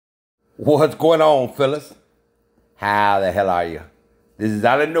What's going on, fellas? How the hell are you? This is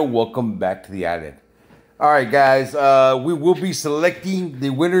Island. Welcome back to the island. All right, guys. We will be selecting the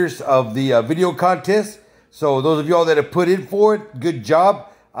winners of the video contest. So those of y'all that have put in for it, good job.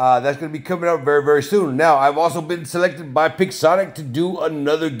 That's going to be coming up very, very soon. Now, I've also been selected by Pixonic to do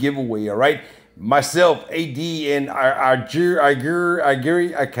another giveaway. All right, myself, AD, and I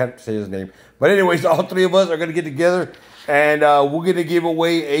can't say his name, but anyways, all three of us are going to get together. And we're going to give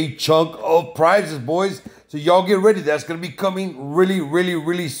away a chunk of prizes, boys. So y'all get ready. That's going to be coming really, really,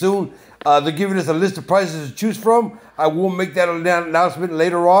 really soon. They're giving us a list of prizes to choose from. I will make that announcement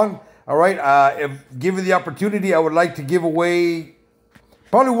later on. All right. If given the opportunity, I would like to give away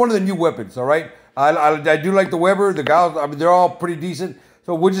probably one of the new weapons. All right. I do like the Weber. The guys, I mean, they're all pretty decent.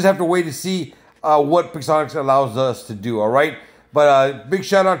 So we'll just have to wait to see what Pixonics allows us to do. All right. But big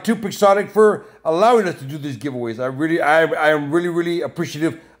shout out to Pixonic for allowing us to do these giveaways. I am really, really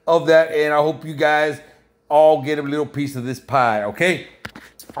appreciative of that, and I hope you guys all get a little piece of this pie. Okay.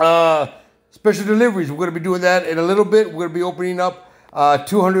 Special deliveries. We're going to be doing that in a little bit. We're going to be opening up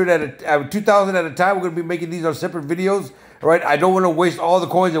 200 at 2,000 at a time. We're going to be making these on separate videos. All right. I don't want to waste all the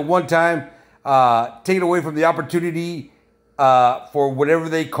coins at one time. Take it away from the opportunity for whatever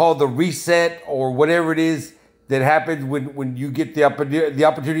they call the reset or whatever it is that happens when you get the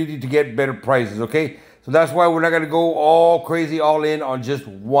opportunity to get better prices, okay? So that's why we're not going to go all crazy, all in on just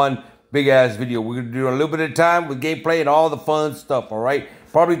one big-ass video. We're going to do a little bit of time with gameplay and all the fun stuff, all right?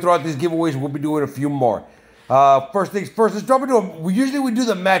 Probably throughout these giveaways, we'll be doing a few more. First things first, let's drop into them. We usually do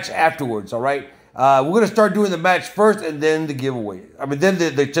the match afterwards, all right? We're going to start doing the match first and then the giveaway. I mean, then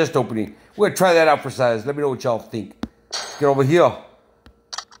the chest opening. We're going to try that out for size. Let me know what y'all think. Let's get over here.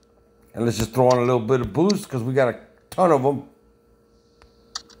 And let's just throw on a little bit of boost because we got a ton of them.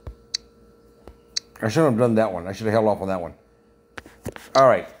 I shouldn't have done that one. I should have held off on that one. All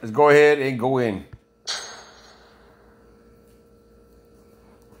right, let's go ahead and go in.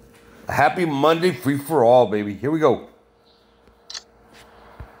 Happy Monday, free for all, baby. Here we go.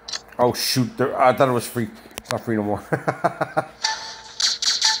 Oh, shoot. I thought it was free. It's not free no more.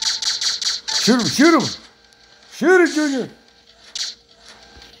 Shoot him, shoot him. Shoot him, Junior.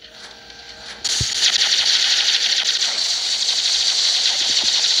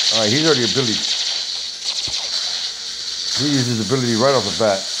 All right, he's already ability. He uses his ability right off the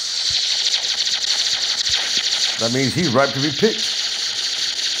bat. That means he's ripe to be picked.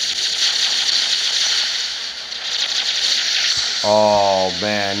 Oh,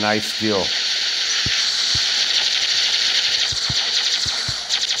 man, nice steal.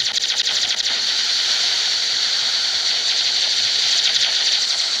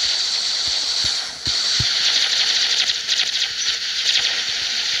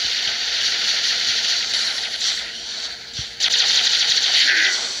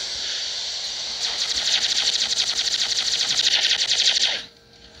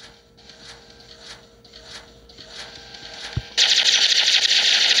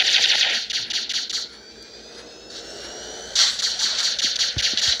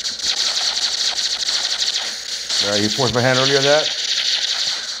 All right, he forced my hand earlier on that.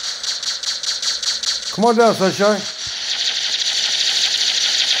 Come on down, sunshine.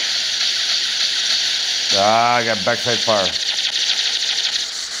 Ah, I got backside fire.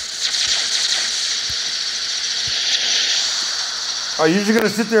 Oh, you're just gonna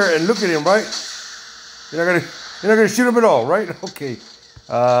sit there and look at him, right? You're not gonna shoot him at all, right? Okay.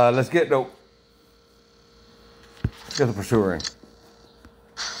 Let's get the pursuer in.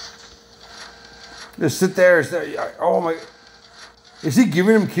 Just sit there. Oh my! Is he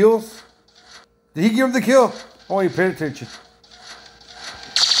giving him kills? Did he give him the kill? Oh, he paid attention.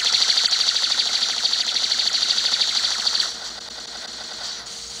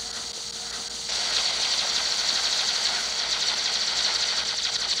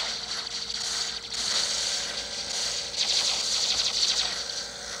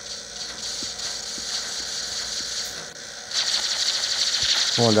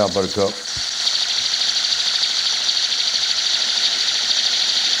 Come on down, Buttercup.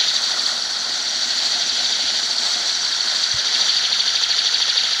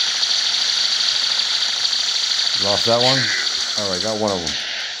 Lost that one. All right, got one of them.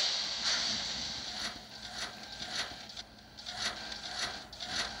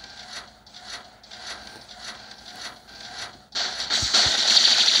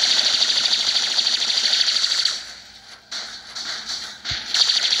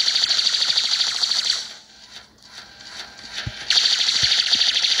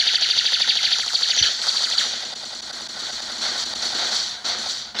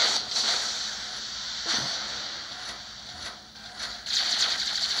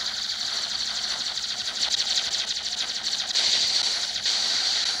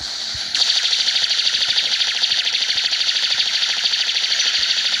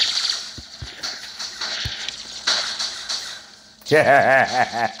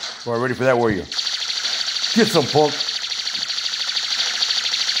 Yeah. Well, ready for that, were you? Get some, punk.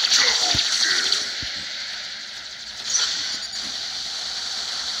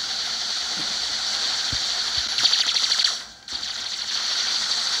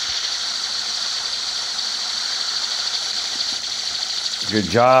 Good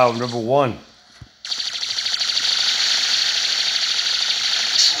job, number one.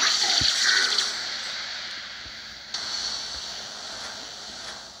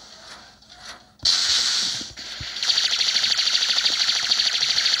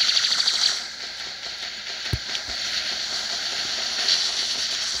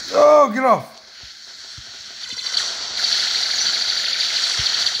 Oh, get off.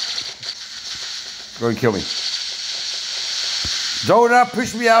 Go and kill me. Don't not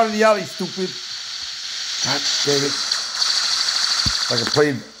push me out of the alley, stupid. God dang it. Like I'm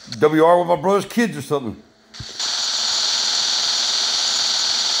playing WR with my brother's kids or something.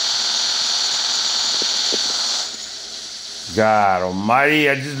 God almighty,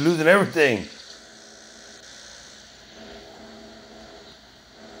 I'm just losing everything.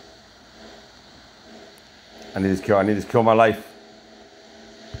 I need this kill. I need this kill my life.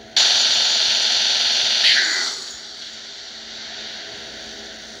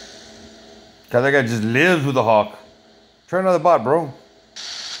 God, that guy just lives with the hawk. Try another bot, bro.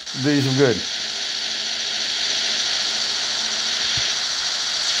 Do you some good.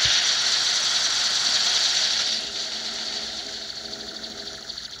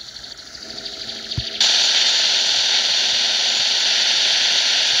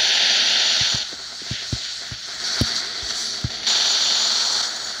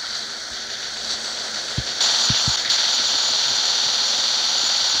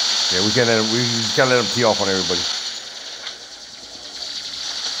 Yeah, we just gotta let him tee off on everybody.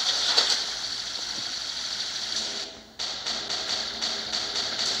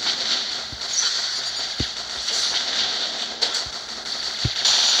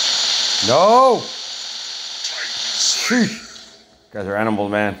 No! Sheesh. Guys are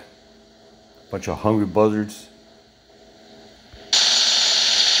animals, man. Bunch of hungry buzzards.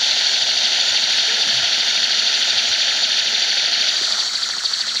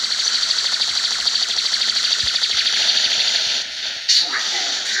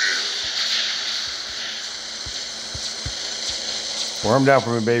 Warm down for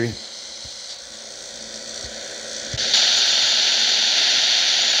me, baby.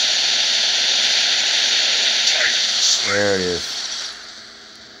 There it is.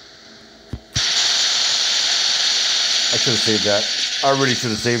 I should have saved that. I really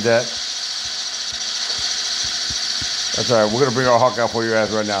should have saved that. That's all right. We're going to bring our hawk out for your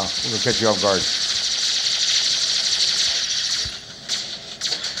ass right now. We're going to catch you off guard.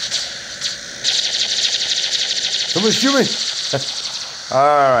 Somebody shoot me. All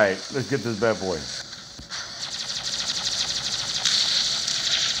right. Let's get this bad boy.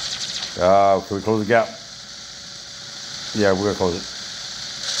 Can we close the gap? Yeah, we're going to close it.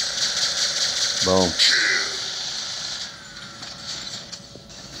 Boom.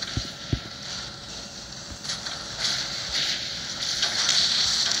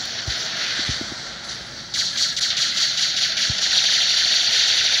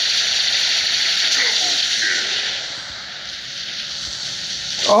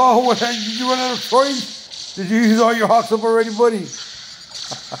 Oh, what? Did you run out of choice? Did you use all your hawks up already, buddy?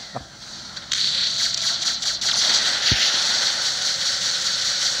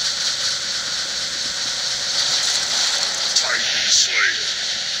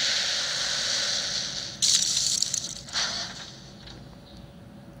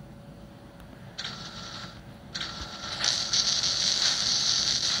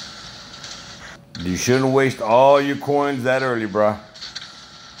 You shouldn't waste all your coins that early, bruh.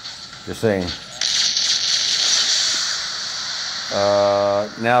 Just saying.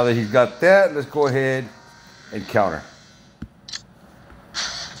 Now that he's got that, let's go ahead and counter.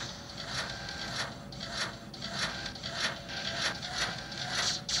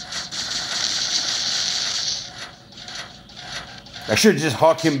 I should just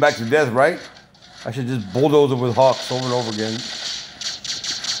hawk him back to death, right? I should just bulldoze him with hawks over and over again.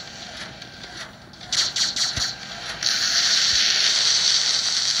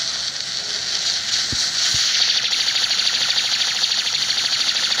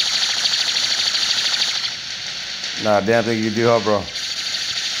 Nah, damn thing you can do, huh, bro?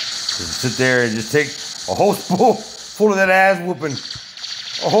 Just sit there and just take a whole spoon full of that ass whooping.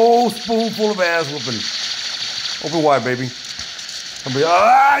 A whole spoonful of ass whooping. Open wide, baby. I'll be,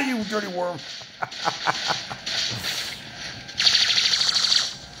 ah, you dirty worm.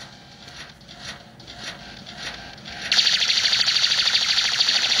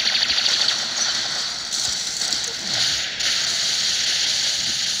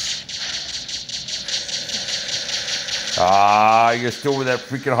 Ah, you're still with that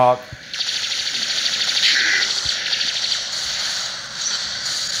freaking hawk.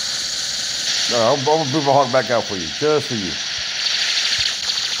 No, I'm gonna move my hawk back out for you, just for you.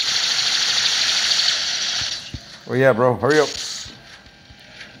 Oh yeah, bro, hurry up.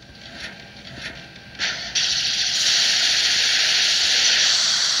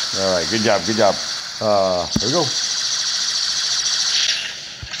 All right, good job, good job. Here we go.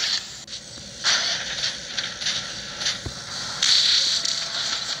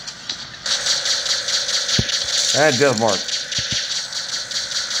 And death mark.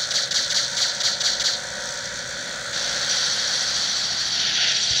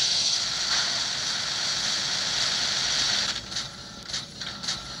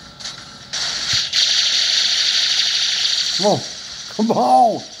 Come on. Come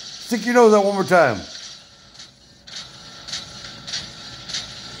on. Stick your nose out one more time.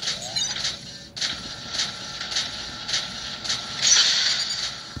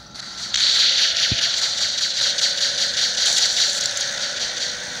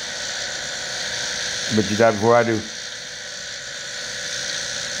 But you die before I do.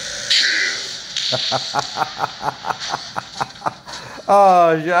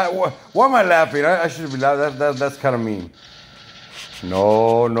 Oh, yeah. Why am I laughing? I should be laughing. That's kind of mean.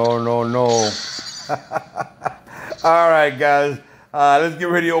 No, no, no, no. All right, guys. Let's get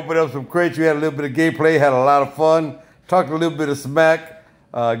ready to open up some crates. We had a little bit of gameplay, had a lot of fun, talked a little bit of smack.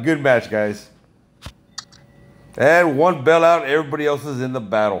 Good match, guys. And one bell out, everybody else is in the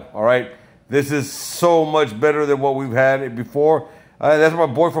battle. All right. This is so much better than what we've had before. That's my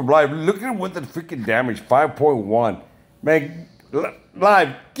boy from Live. Look at what the freaking damage, 5.1. Man,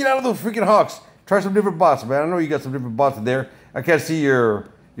 Live, get out of those freaking hawks. Try some different bots, man. I know you got some different bots in there. I can't see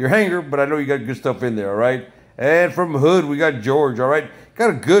your hanger, but I know you got good stuff in there, all right? And from Hood, we got George, all right? Got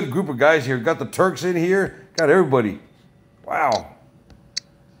a good group of guys here. Got the Turks in here. Got everybody. Wow.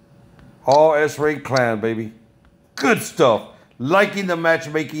 All S-Rank clan, baby. Good stuff. Liking the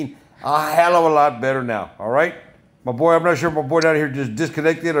matchmaking. A hell of a lot better now, all right? My boy, I'm not sure if my boy down here just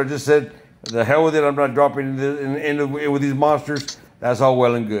disconnected or just said, the hell with it, I'm not dropping in with these monsters. That's all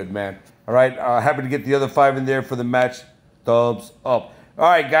well and good, man. All right, happy to get the other 5 in there for the match. Thumbs up. All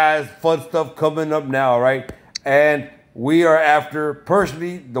right, guys, fun stuff coming up now, all right? And we are after,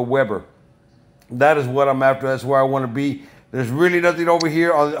 personally, the Weber. That is what I'm after. That's where I want to be. There's really nothing over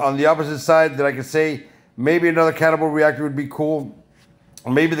here on the opposite side that I can say maybe another cannibal reactor would be cool.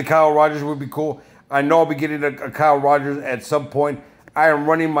 Maybe the Kyle Rogers would be cool. I know I'll be getting a Kyle Rogers at some point. I am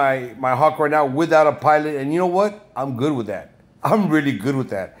running my Hawk right now without a pilot. And you know what? I'm good with that. I'm really good with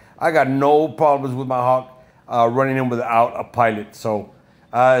that. I got no problems with my Hawk running him without a pilot. So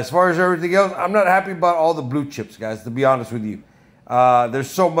as far as everything else, I'm not happy about all the blue chips, guys, to be honest with you. There's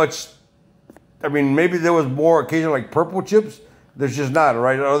so much. I mean, maybe there was more occasional like purple chips. There's just not,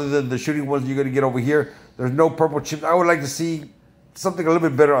 right? Other than the shooting ones you're going to get over here. There's no purple chips. I would like to see something a little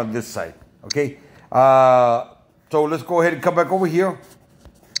bit better on this side, okay? So let's go ahead and come back over here.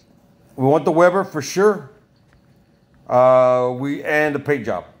 We want the Weber for sure. And the paint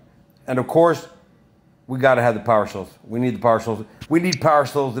job. And of course, we gotta have the power cells. We need the power cells. We need power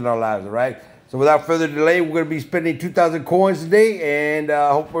cells in our lives, all right? So without further delay, we're gonna be spending 2,000 coins today, and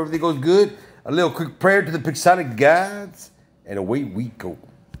I hope everything goes good. A little quick prayer to the Pixonic gods, and away we go.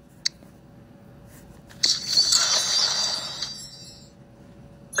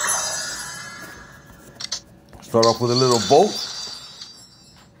 Start off with a little bolt.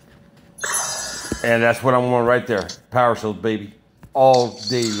 And that's what I'm on right there. Power cells, baby. All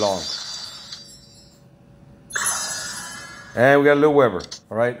day long. And we got a little Weber.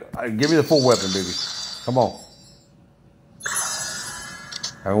 All right. Give me the full weapon, baby. Come on.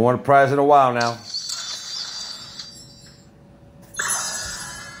 I haven't won a prize in a while now.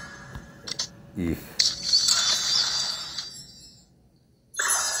 Yeah.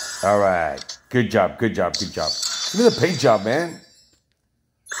 All right. Good job, good job, good job. Give me the paint job, man.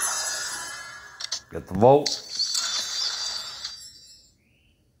 Got the volt.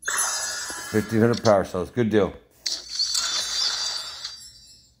 1,500 power cells. Good deal.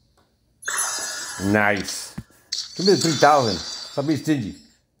 Nice. Give me the 3,000. Stop being stingy.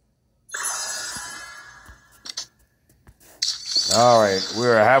 All right,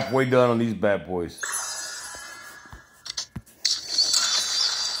 we're halfway done on these bad boys.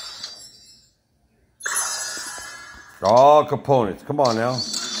 All components. Come on now.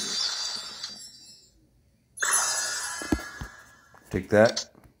 Take that.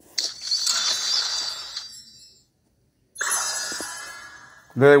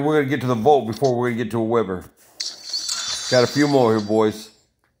 Then we're going to get to the Volt before we're going to get to a Weber. Got a few more here, boys.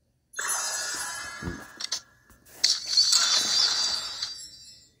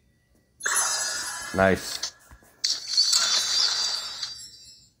 Nice.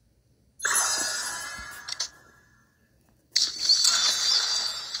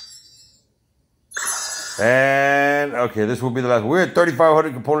 And okay, this will be the last. We're at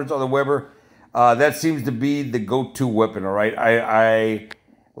 3,500 components on the Weber. That seems to be the go-to weapon. All right, I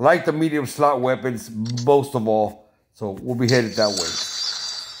like the medium slot weapons most of all, so we'll be headed that way.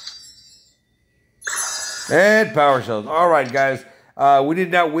 And power shells. All right, guys. We did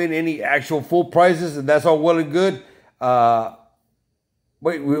not win any actual full prizes, and that's all well and good.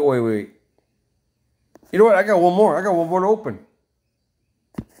 Wait. You know what? I got one more. To open.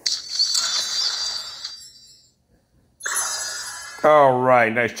 All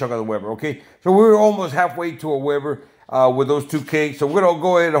right, nice chunk of the Weber. Okay, so we're almost halfway to a Weber with those two cakes. So we're gonna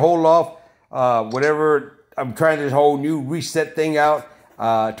go ahead and hold off whatever. I'm trying this whole new reset thing out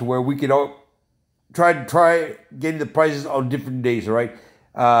to where we can all try getting the prices on different days. All right,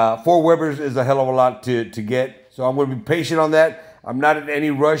 4 Webers is a hell of a lot to get. So I'm gonna be patient on that. I'm not in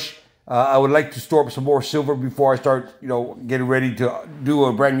any rush. I would like to store up some more silver before I start, getting ready to do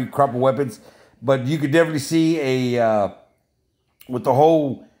a brand new crop of weapons. But you could definitely see with the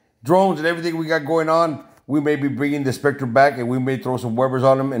whole drones and everything we got going on, we may be bringing the Spectre back, and we may throw some Webers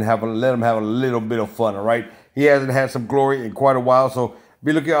on him and let him have a little bit of fun, all right? He hasn't had some glory in quite a while, so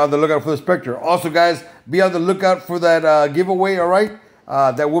be on the lookout for the Spectre. Also, guys, be on the lookout for that giveaway, all right?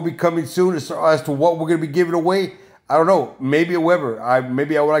 That will be coming soon as to what we're going to be giving away. I don't know, maybe a Weber.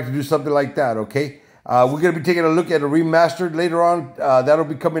 Maybe I would like to do something like that, okay? We're going to be taking a look at a remastered later on. That'll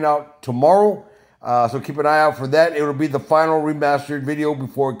be coming out tomorrow. So keep an eye out for that. It will be the final remastered video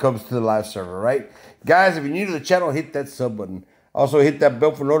before it comes to the live server, right? Guys, if you're new to the channel, hit that sub button. Also, hit that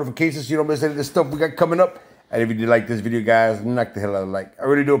bell for notifications so you don't miss any of the stuff we got coming up. And if you did like this video, guys, knock the hell out of a like. I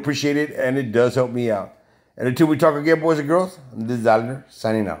really do appreciate it, and it does help me out. And until we talk again, boys and girls, this is Alner,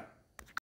 signing out.